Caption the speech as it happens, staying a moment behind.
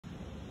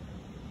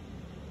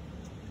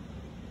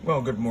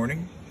Well, good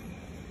morning.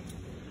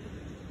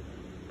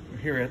 We're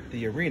here at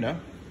the arena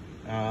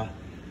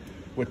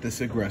with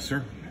this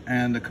Adgressor,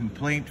 and the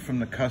complaint from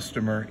the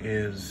customer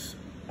is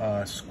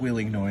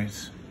squealing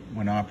noise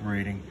when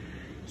operating.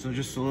 So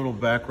just a little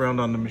background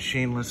on the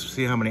machine. Let's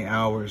see how many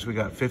hours. We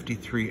got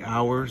 53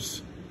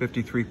 hours,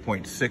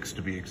 53.6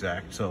 to be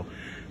exact. So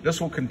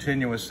this will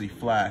continuously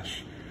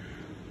flash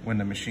when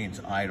the machine's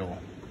idle,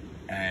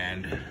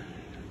 and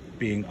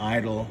being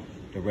idle,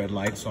 the red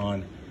light's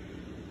on,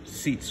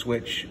 seat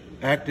switch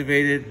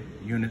activated,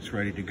 units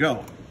ready to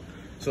go.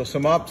 So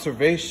some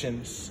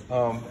observations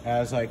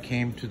as I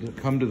come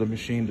to the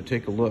machine to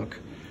take a look.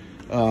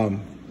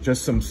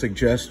 Just some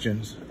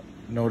suggestions.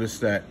 Notice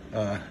that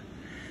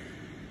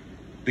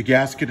the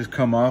gasket has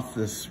come off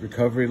this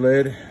recovery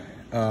lid.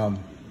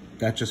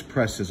 That just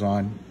presses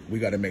on. We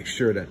got to make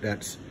sure that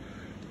that's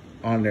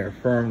on there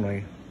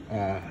firmly.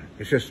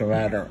 It's just a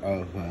matter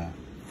of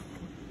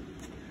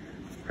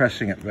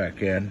pressing it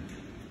back in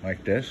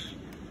like this.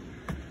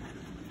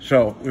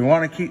 So we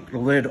want to keep the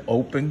lid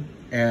open,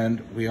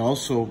 and we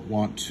also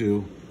want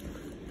to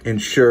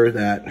ensure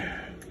that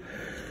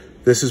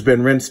this has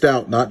been rinsed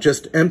out, not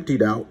just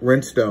emptied out,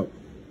 rinsed out,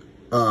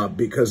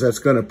 because that's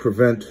going to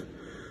prevent,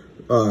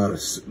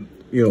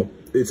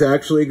 it's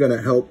actually going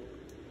to help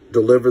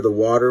deliver the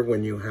water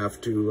when you have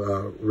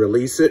to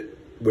release it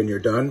when you're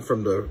done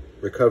from the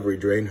recovery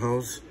drain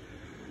hose.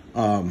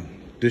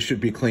 This should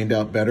be cleaned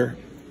out better.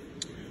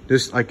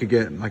 This,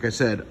 like I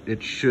said,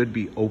 it should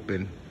be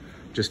open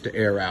just to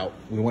air out.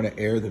 We want to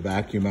air the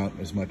vacuum out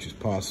as much as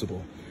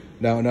possible.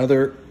 Now,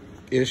 another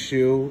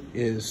issue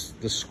is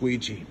the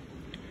squeegee.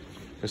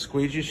 The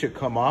squeegee should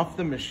come off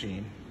the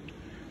machine,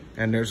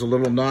 and there's a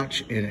little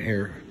notch in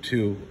here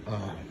to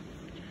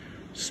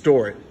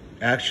store it.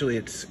 Actually,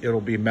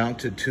 it'll be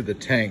mounted to the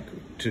tank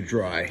to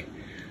dry.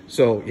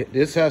 So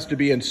this has to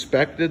be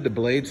inspected. The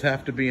blades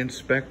have to be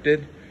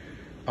inspected.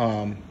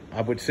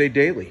 I would say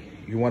daily.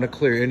 You want to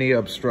clear any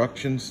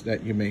obstructions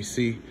that you may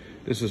see.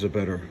 This is a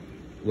better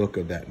look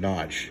of that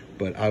notch,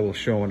 but I will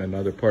show in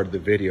another part of the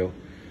video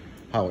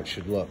how it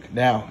should look.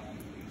 Now,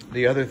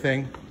 the other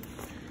thing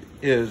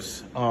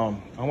is, I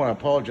want to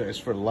apologize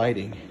for the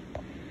lighting.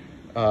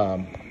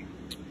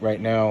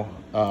 Right now,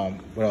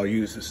 what I'll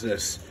use is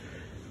this.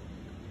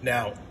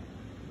 Now,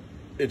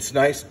 it's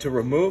nice to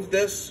remove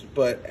this,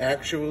 but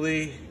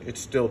actually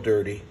it's still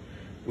dirty.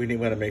 We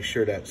want to make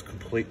sure that's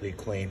completely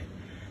clean.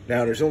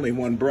 Now, there's only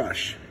one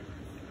brush.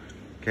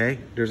 Okay,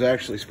 there's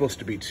actually supposed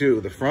to be two.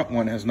 The front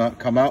one has not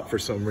come out for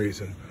some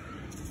reason.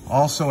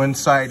 Also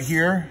inside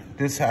here,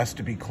 this has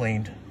to be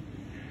cleaned.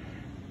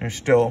 There's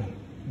still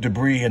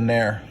debris in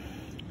there.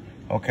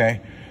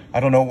 Okay,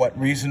 I don't know what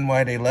reason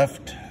why they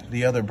left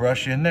the other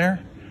brush in there,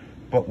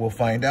 but we'll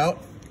find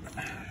out.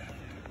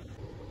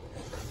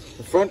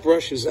 The front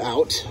brush is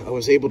out. I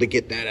was able to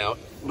get that out,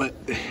 but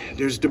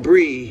there's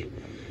debris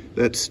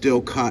that's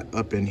still caught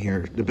up in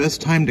here. The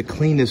best time to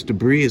clean this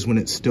debris is when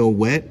it's still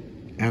wet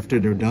after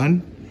they're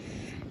done.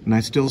 And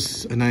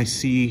I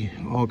see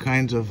all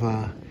kinds of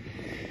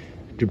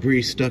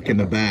debris stuck in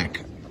the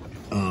back.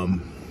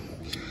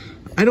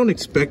 I don't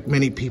expect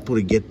many people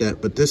to get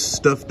that, but this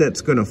stuff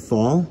that's gonna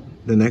fall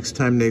the next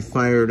time they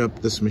fired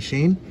up this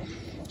machine,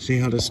 see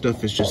how this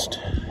stuff is just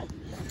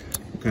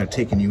kind of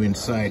taking you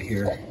inside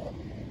here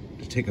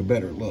to take a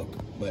better look,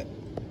 but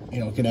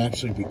it can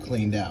actually be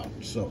cleaned out.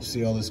 So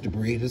see all this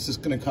debris? This is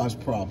gonna cause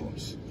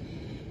problems.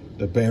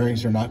 The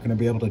bearings are not gonna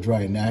be able to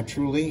dry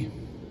naturally.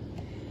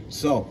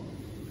 So,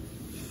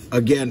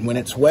 again, when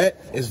it's wet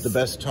is the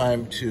best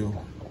time to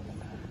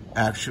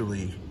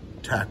actually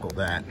tackle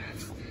that.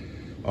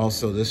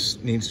 Also, this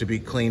needs to be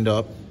cleaned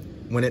up.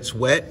 When it's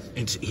wet,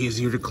 it's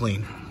easier to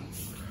clean.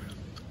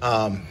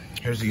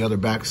 Here's the other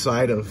back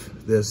side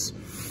of this.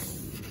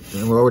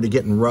 And we're already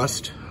getting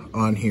rust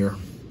on here.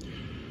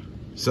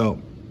 So,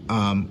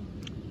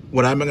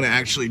 what I'm gonna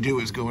actually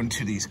do is go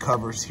into these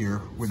covers here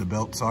where the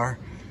belts are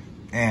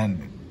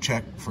and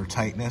check for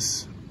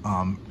tightness.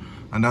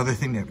 Another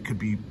thing that could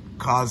be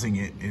causing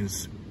it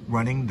is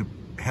running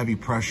the heavy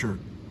pressure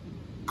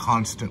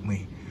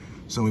constantly.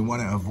 So we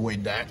want to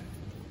avoid that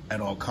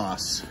at all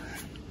costs.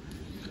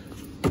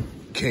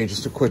 Okay,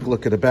 just a quick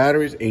look at the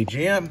batteries.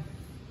 AGM.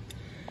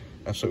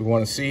 That's what we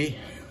want to see.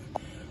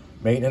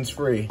 Maintenance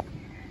free.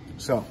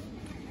 So,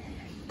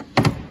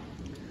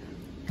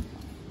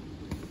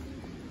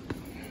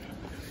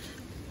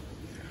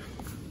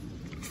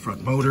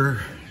 front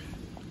motor.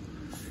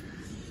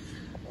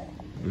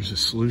 There's a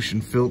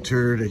solution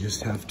filter. They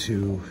just have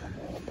to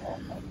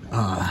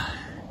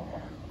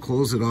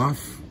close it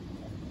off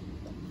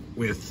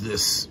with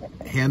this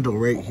handle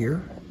right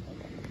here.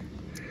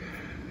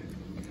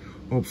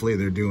 Hopefully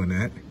they're doing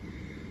that.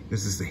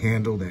 This is the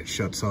handle that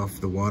shuts off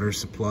the water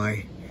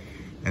supply,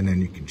 and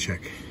then you can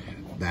check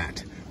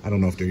that. I don't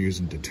know if they're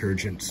using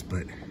detergents,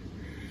 but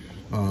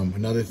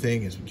another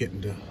thing is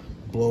getting to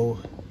blow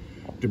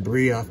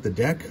debris off the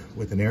deck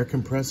with an air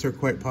compressor,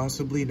 quite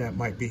possibly. That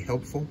might be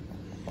helpful.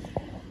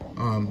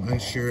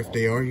 Unsure if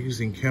they are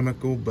using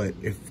chemical, but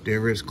if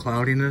there is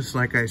cloudiness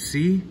like I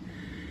see,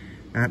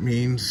 That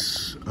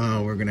means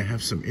we're gonna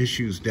have some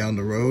issues down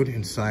the road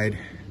inside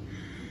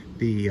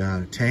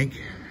the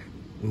tank.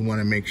 We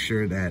wanna make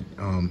sure that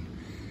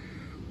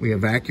we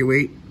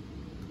evacuate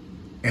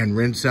and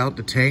rinse out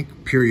the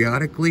tank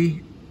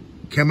periodically.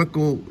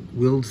 Chemical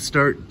will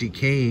start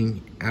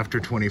decaying after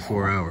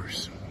 24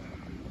 hours.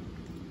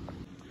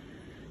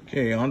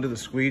 Okay, onto the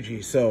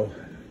squeegee. So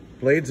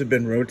blades have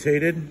been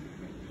rotated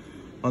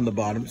on the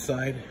bottom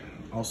side.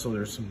 Also,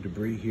 there's some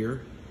debris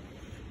here.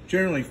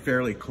 Generally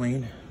fairly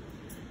clean.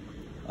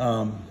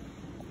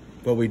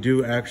 But we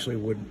do actually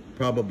would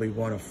probably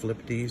want to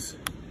flip these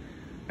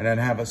and then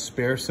have a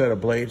spare set of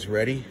blades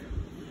ready.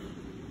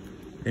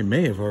 They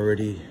may have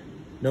already,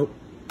 nope.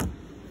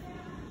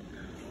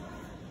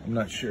 I'm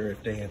not sure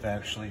if they have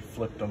actually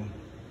flipped them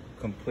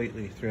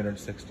completely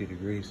 360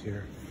 degrees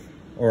here.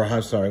 Or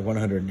I'm sorry,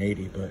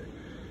 180, but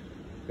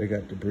they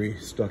got debris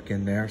stuck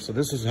in there. So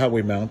this is how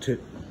we mount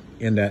it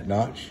in that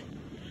notch.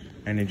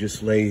 And you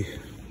just lay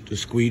the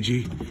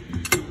squeegee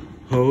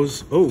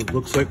hose. Oh,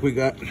 looks like we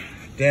got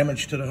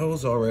damage to the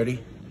hose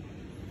already.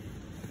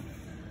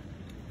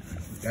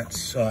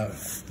 That's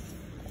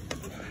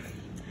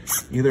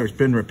either it's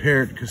been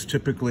repaired, because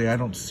typically I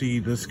don't see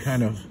this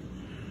kind of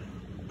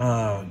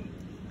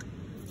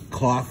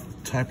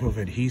cloth type of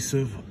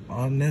adhesive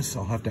on this.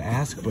 I'll have to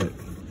ask, but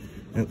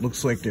it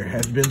looks like there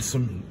has been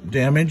some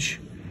damage.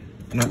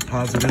 I'm not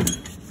positive.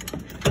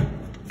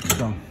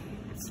 So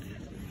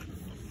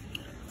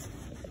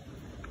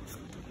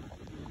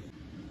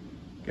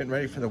getting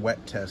ready for the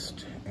wet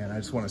test, and I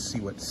just want to see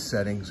what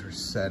settings are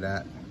set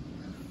at.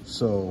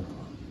 So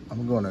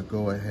I'm going to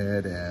go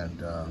ahead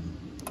and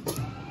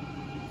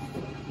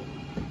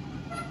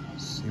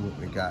see what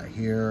we got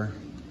here.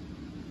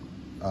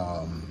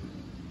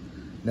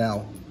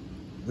 Now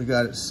we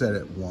got it set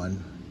at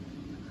 1.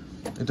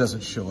 It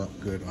doesn't show up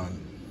good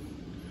on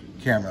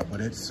camera,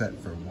 but it's set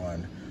for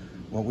 1.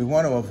 What we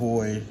want to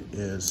avoid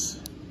is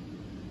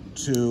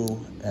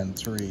 2 and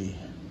 3.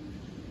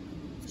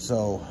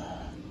 So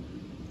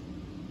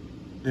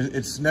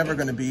it's never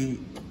going to be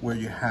where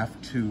you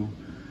have to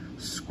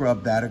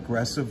scrub that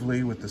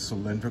aggressively with the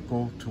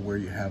cylindrical to where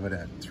you have it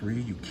at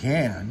 3. You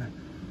can,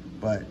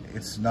 but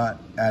it's not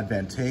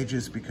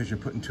advantageous because you're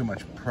putting too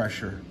much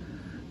pressure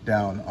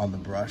down on the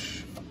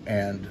brush,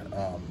 and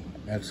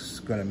it's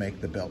going to make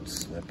the belt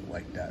slip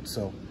like that.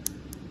 So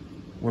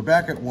we're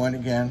back at 1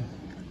 again,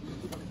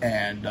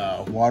 and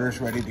water's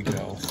ready to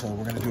go. So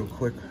we're going to do a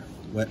quick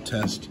wet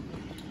test.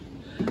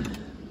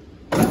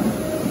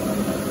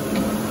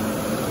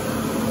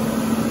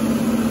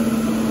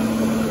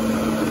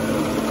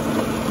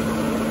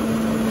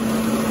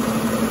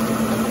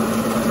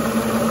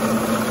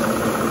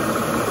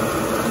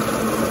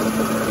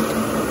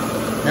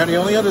 Now, the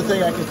only other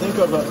thing I can think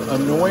of a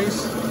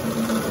noise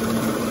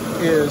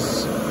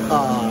is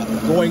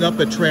going up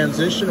a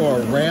transition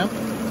or a ramp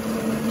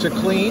to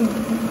clean.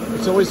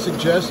 It's always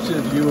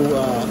suggested you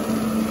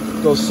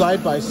go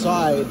side by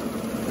side,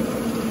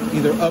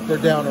 either up or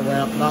down a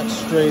ramp, not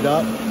straight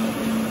up.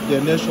 The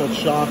initial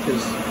shock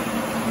is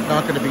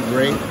not going to be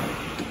great.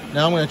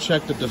 Now I'm going to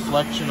check the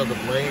deflection of the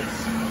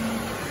blades.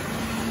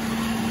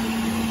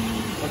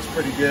 Looks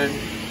pretty good.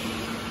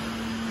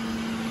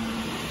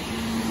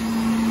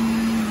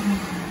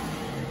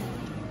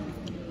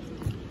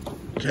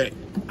 Okay,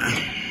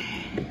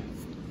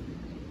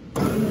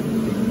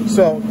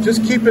 so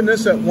just keeping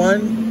this at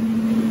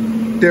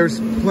 1, there's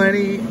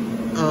plenty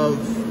of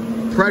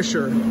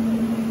pressure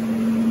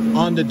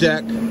on the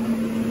deck,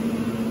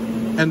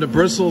 and the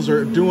bristles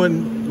are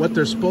doing what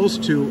they're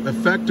supposed to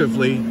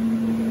effectively.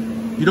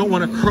 You don't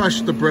want to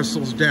crush the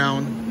bristles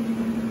down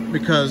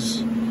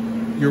because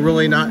you're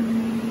really not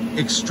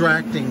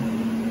extracting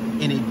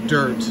any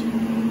dirt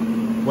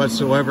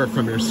whatsoever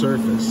from your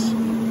surface.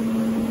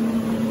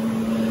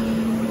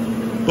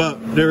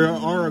 But there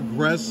are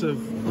aggressive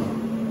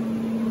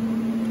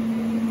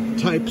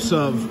types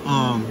of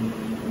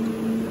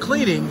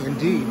cleaning,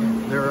 indeed,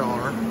 there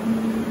are.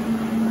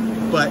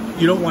 But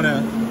you don't want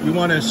to, you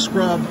want to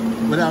scrub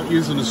without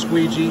using a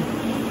squeegee.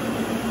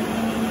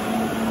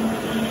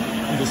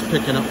 I'm just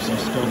picking up some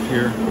stuff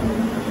here.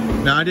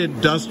 Now I did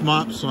dust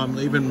mop, so I'm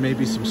leaving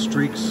maybe some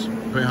streaks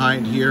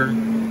behind here.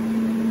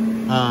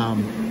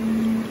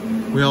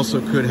 We also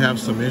could have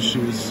some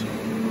issues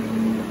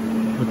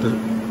with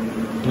the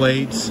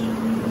blades.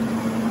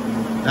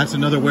 That's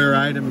another wear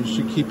item. You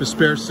should keep a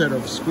spare set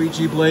of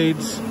squeegee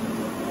blades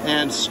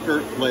and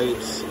skirt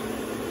blades.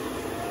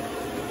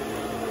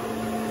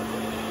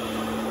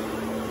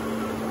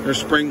 They're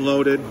spring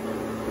loaded.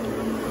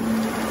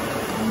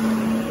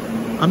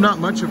 I'm not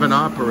much of an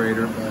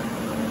operator, but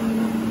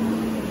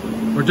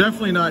we're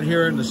definitely not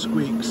hearing the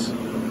squeaks.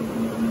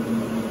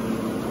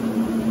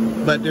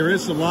 But there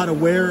is a lot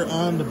of wear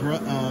on the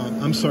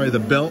the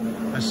belt.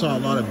 I saw a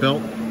lot of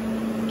belt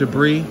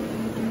debris.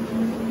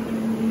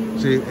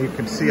 See, you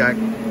can see I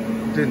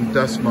didn't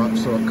dust mop,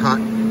 so it caught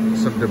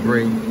some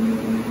debris.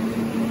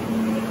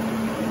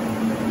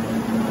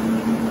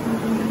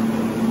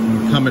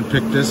 You come and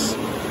pick this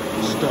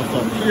stuff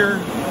up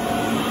here.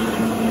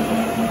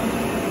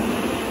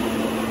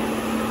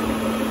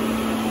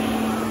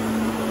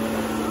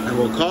 and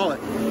we'll call it.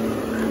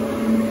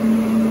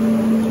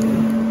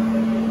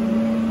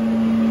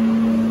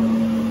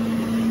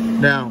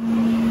 Now,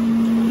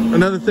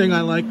 another thing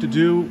I like to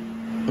do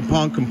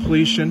upon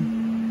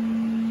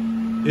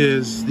completion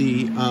is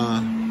the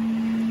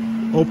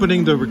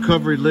opening the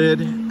recovery lid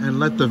and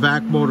let the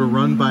vac motor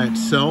run by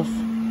itself.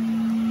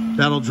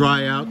 That'll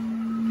dry out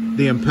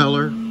the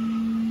impeller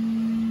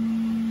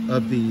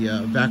of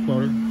the vac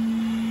motor.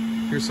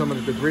 Here's some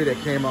of the debris that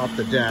came off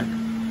the deck.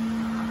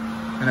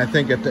 And I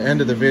think at the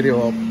end of the video,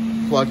 I'll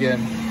plug in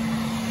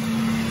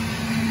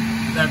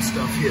that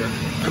stuff here.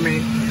 I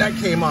mean, that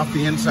came off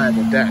the inside of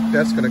the deck.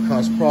 That's gonna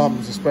cause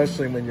problems,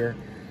 especially when you're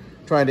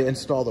trying to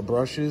install the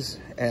brushes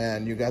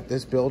and you got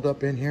this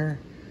buildup in here.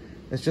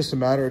 It's just a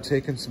matter of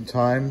taking some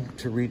time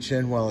to reach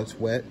in while it's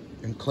wet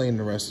and clean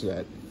the rest of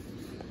that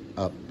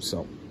up.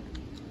 So,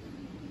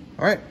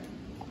 all right,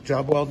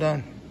 job well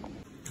done.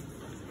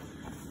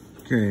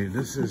 Okay,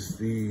 this is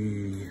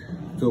the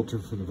filter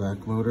for the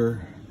vac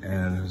motor,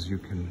 and as you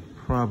can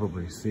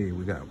probably see,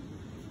 we got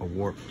a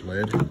warped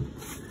lid.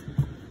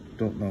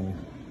 Don't know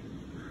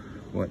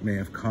what may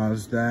have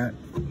caused that.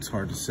 It's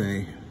hard to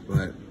say,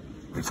 but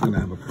it's gonna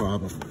have a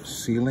problem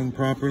sealing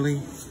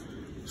properly.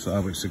 So I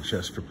would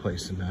suggest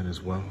replacing that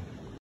as well.